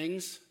the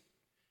things.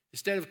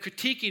 Instead of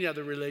critiquing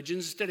other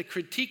religions, instead of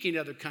critiquing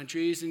other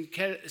countries,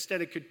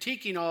 instead of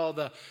critiquing all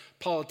the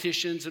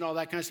politicians and all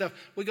that kind of stuff,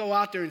 we go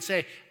out there and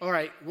say, all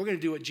right, we're going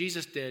to do what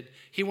Jesus did.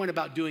 He went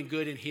about doing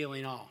good and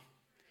healing all.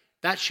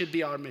 That should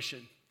be our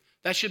mission.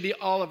 That should be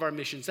all of our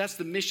missions. That's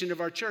the mission of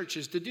our church,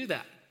 is to do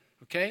that,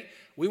 okay?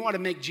 We want to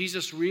make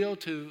Jesus real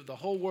to the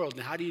whole world.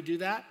 And how do you do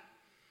that?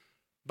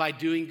 By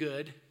doing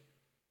good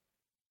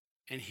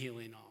and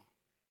healing all.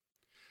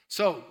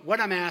 So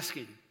what I'm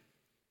asking,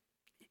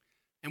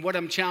 and what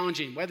I'm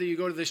challenging, whether you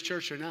go to this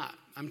church or not,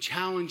 I'm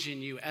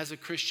challenging you as a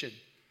Christian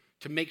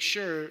to make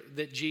sure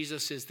that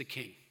Jesus is the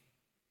king.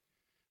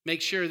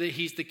 Make sure that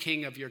he's the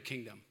king of your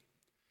kingdom.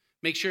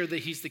 Make sure that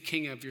he's the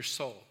king of your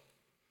soul.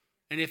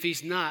 And if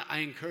he's not, I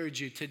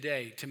encourage you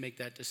today to make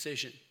that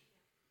decision.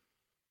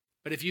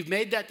 But if you've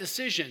made that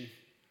decision,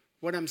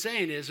 what I'm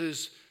saying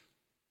is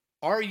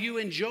are you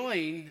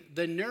enjoying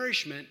the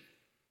nourishment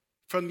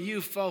from you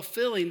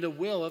fulfilling the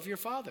will of your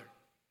Father?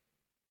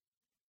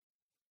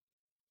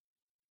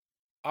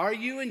 Are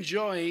you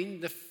enjoying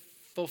the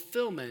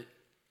fulfillment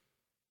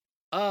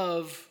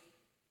of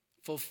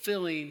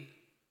fulfilling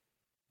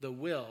the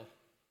will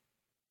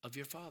of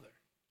your Father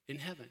in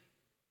heaven?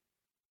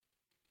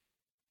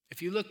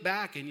 If you look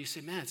back and you say,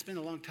 man, it's been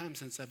a long time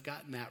since I've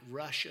gotten that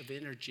rush of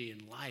energy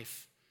and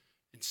life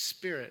and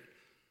spirit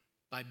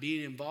by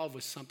being involved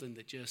with something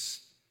that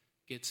just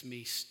gets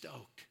me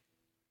stoked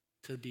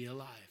to be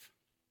alive,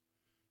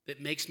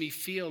 that makes me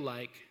feel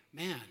like,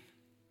 man,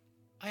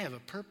 I have a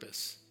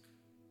purpose.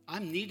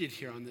 I'm needed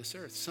here on this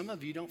earth. Some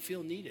of you don't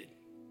feel needed.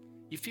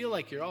 You feel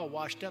like you're all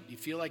washed up. You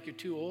feel like you're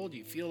too old.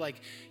 You feel like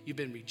you've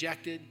been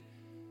rejected.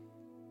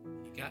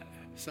 You got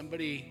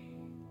somebody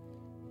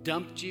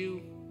dumped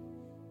you.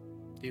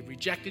 They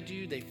rejected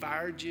you. They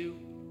fired you.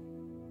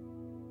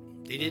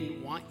 They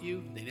didn't want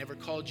you. They never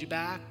called you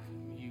back.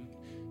 You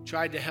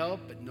tried to help,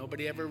 but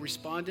nobody ever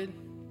responded.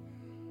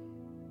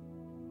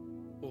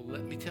 Well,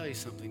 let me tell you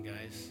something,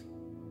 guys.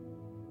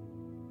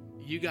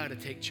 You got to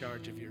take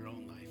charge of your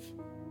own life.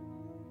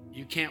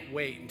 You can't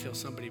wait until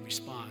somebody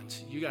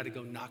responds. You got to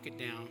go knock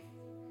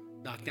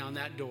down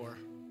that door,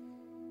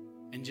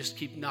 and just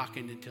keep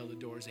knocking until the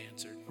door's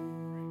answered,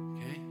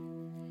 okay?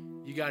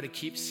 You got to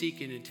keep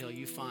seeking until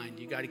you find.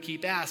 You got to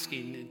keep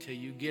asking until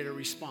you get a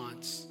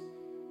response.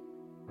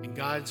 And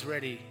God's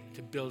ready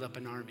to build up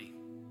an army.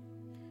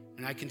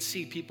 And I can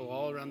see people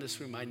all around this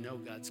room. I know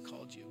God's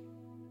called you.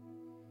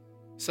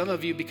 Some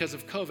of you, because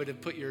of COVID,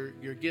 have put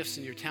your gifts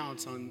and your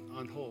talents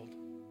on hold.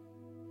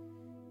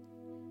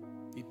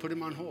 You put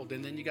them on hold,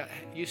 and then you got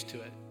used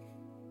to it.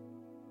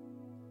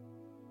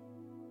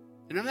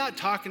 And I'm not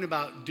talking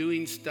about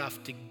doing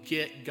stuff to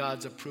get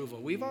God's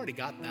approval. We've already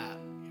got that.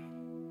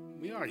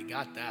 We already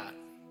got that.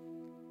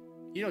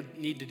 You don't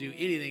need to do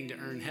anything to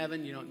earn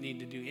heaven. You don't need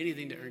to do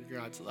anything to earn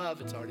God's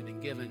love. It's already been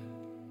given.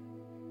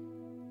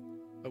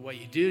 But what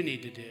you do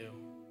need to do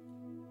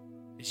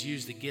is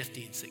use the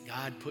giftings that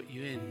God put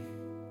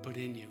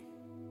in you.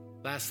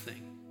 Last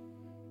thing.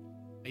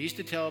 I used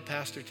to tell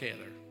Pastor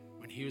Taylor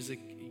when he was a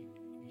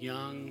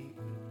young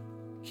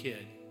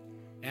kid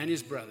and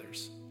his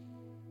brothers,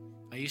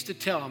 I used to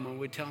tell him when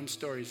we'd tell him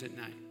stories at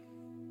night.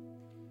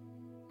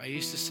 I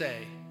used to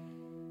say,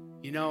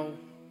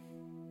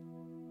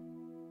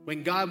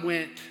 when God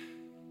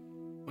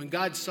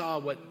saw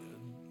what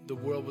the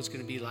world was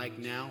going to be like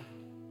now,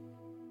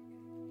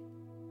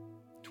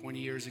 20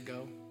 years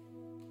ago,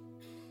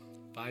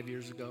 5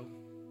 years ago,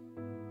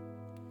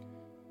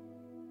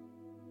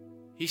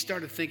 he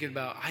started thinking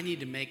about, I need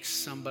to make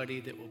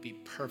somebody that will be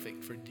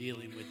perfect for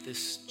dealing with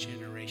this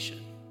generation.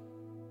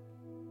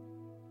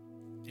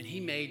 And he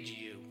made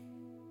you.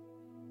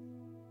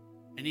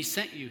 And he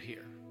sent you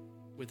here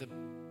with a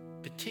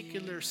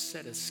particular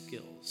set of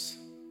skills.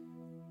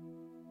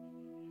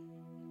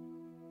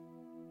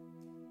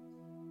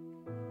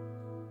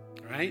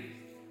 Right?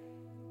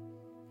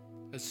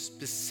 A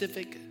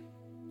specific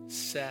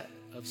set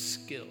of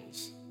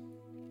skills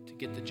to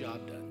get the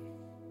job done.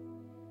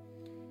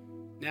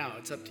 Now,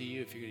 it's up to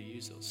you if you're going to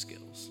use those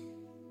skills.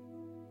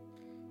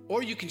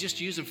 Or you can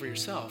just use them for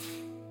yourself.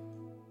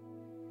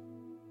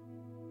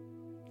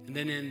 And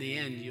then in the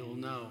end, you'll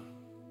know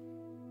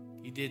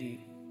you didn't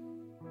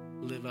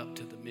live up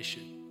to the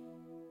mission.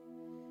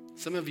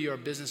 Some of you are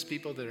business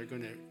people that are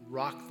going to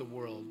rock the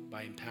world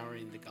by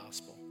empowering the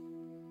gospel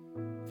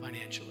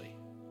financially.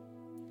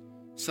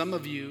 Some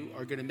of you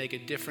are going to make a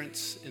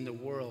difference in the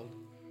world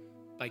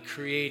by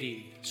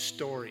creating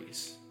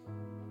stories.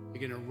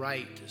 You're going to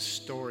write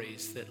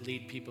stories that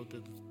lead people to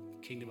the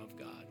kingdom of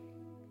God.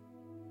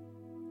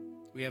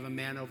 We have a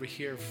man over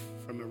here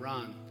from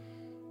Iran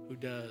who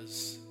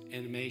does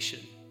animation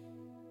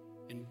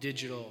and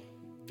digital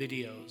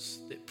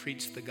videos that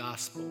preach the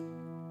gospel.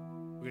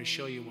 We're going to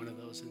show you one of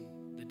those in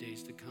the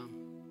days to come.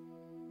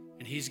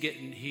 And he's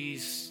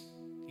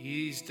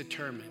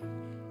determined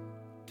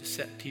to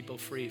set people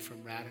free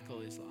from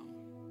radical Islam.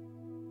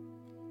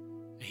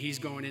 He's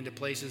going into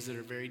places that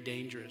are very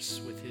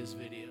dangerous with his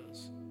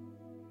videos,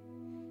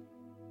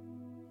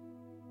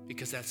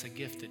 because that's a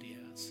gift that he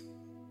has,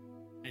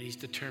 and he's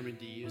determined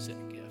to use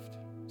that gift.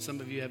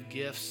 Some of you have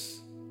gifts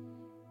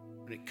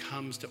when it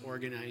comes to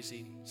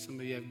organizing. Some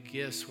of you have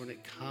gifts when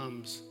it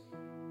comes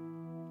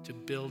to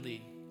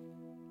building.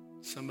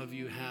 Some of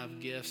you have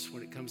gifts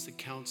when it comes to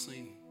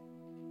counseling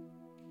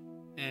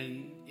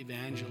and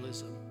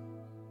evangelism.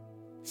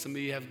 Some of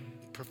you have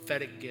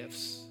prophetic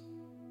gifts.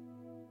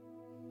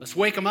 Let's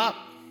wake them up.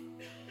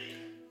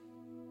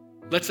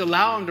 Let's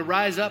allow them to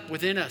rise up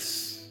within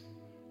us.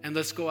 And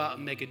let's go out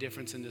and make a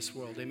difference in this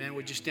world. Amen.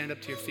 Would you stand up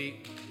to your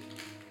feet?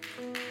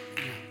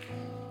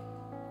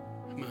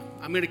 Come on.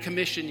 I'm going to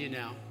commission you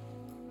now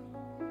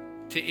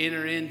to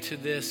enter into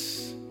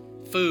this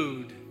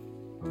food,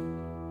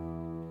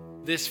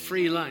 this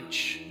free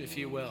lunch, if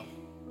you will,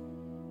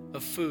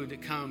 of food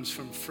that comes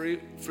from fruit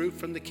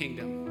from the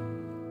kingdom.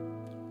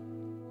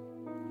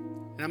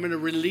 And I'm going to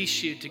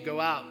release you to go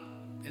out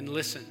and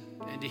listen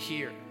and to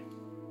hear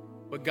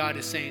what God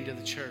is saying to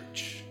the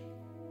church.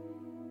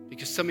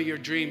 Because some of your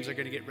dreams are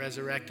going to get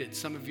resurrected.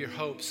 Some of your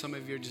hopes, some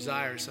of your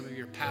desires, some of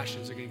your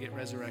passions are going to get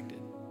resurrected.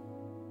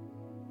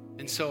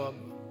 And so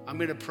I'm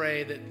going to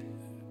pray that,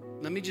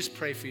 let me just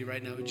pray for you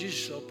right now. Would you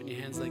just open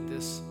your hands like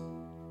this?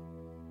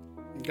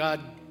 God,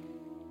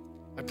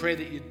 I pray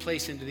that you'd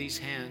place into these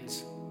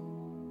hands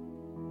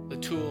the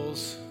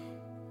tools,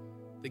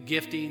 the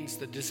giftings,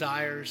 the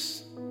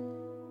desires,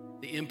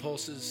 the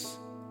impulses,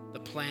 the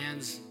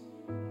plans,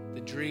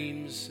 the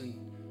dreams and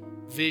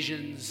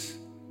visions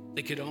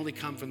that could only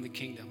come from the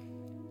kingdom.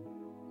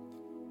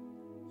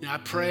 And I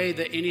pray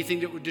that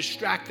anything that would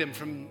distract them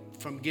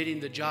from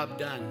getting the job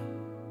done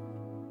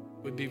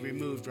would be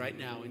removed right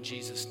now in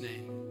Jesus'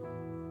 name.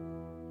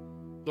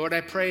 Lord,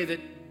 I pray that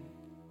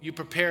you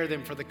prepare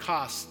them for the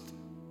cost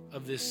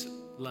of this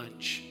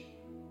lunch.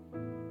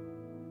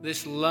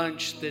 This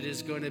lunch that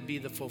is going to be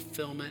the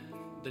fulfillment,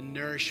 the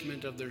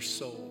nourishment of their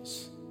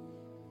souls.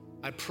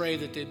 I pray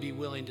that they'd be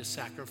willing to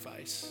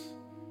sacrifice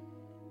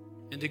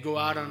and to go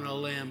out on a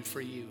limb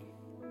for you.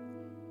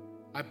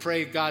 I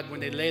pray, God,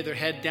 when they lay their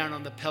head down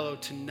on the pillow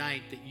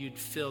tonight, that you'd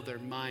fill their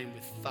mind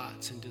with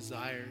thoughts and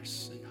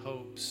desires and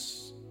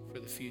hopes for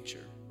the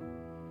future.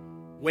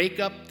 Wake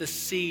up the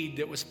seed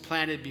that was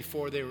planted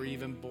before they were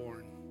even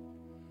born.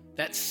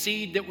 That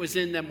seed that was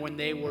in them when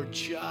they were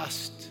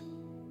just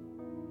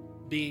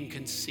being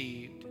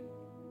conceived.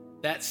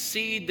 That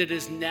seed that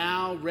is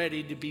now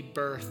ready to be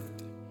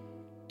birthed,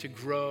 to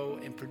grow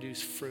and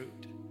produce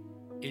fruit.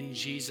 In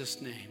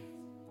Jesus' name.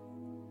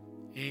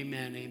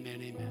 Amen,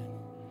 amen, amen.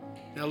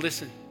 Now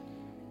listen,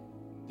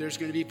 there's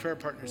going to be prayer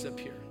partners up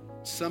here.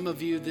 Some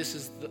of you, this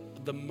is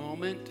the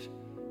moment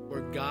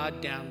where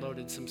God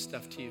downloaded some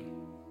stuff to you.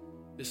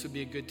 This would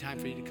be a good time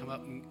for you to come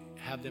up and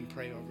have them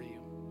pray over you.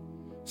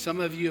 Some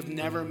of you have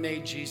never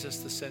made Jesus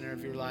the center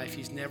of your life.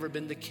 He's never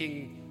been the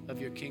king of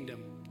your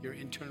kingdom, your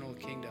internal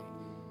kingdom.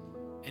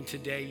 And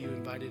today you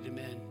invited him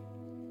in.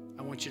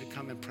 I want you to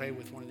come and pray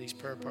with one of these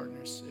prayer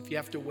partners. If you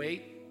have to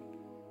wait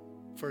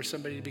for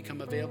somebody to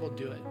become available,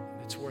 do it.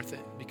 It's worth it,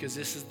 because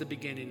this is the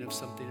beginning of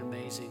something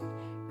amazing.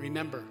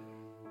 Remember,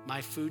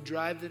 my food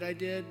drive that I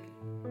did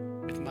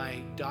with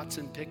my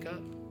Datsun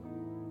pickup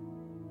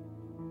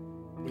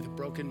with a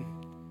broken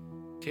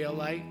tail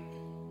light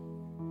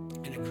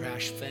and a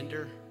crashed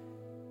fender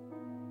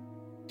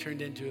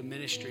turned into a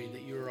ministry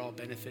that you are all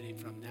benefiting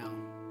from now.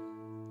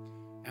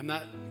 I'm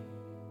not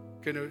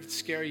going to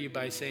scare you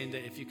by saying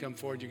that if you come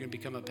forward, you're going to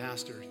become a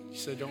pastor.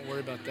 So don't worry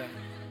about that.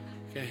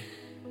 Okay?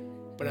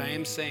 But I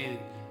am saying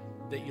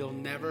that you'll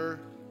never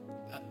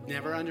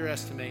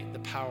underestimate the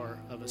power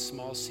of a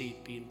small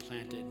seed being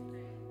planted.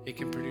 It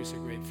can produce a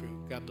great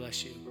fruit. God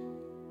bless you.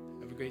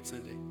 Have a great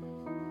Sunday.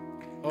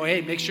 Oh,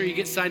 hey, make sure you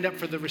get signed up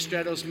for the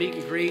Restretos meet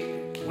and greet.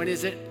 When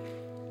is it?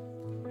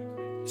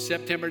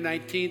 September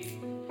 19th.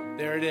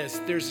 There it is.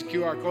 There's the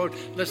QR code.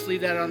 Let's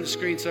leave that on the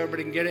screen so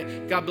everybody can get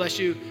it. God bless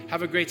you.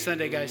 Have a great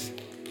Sunday, guys.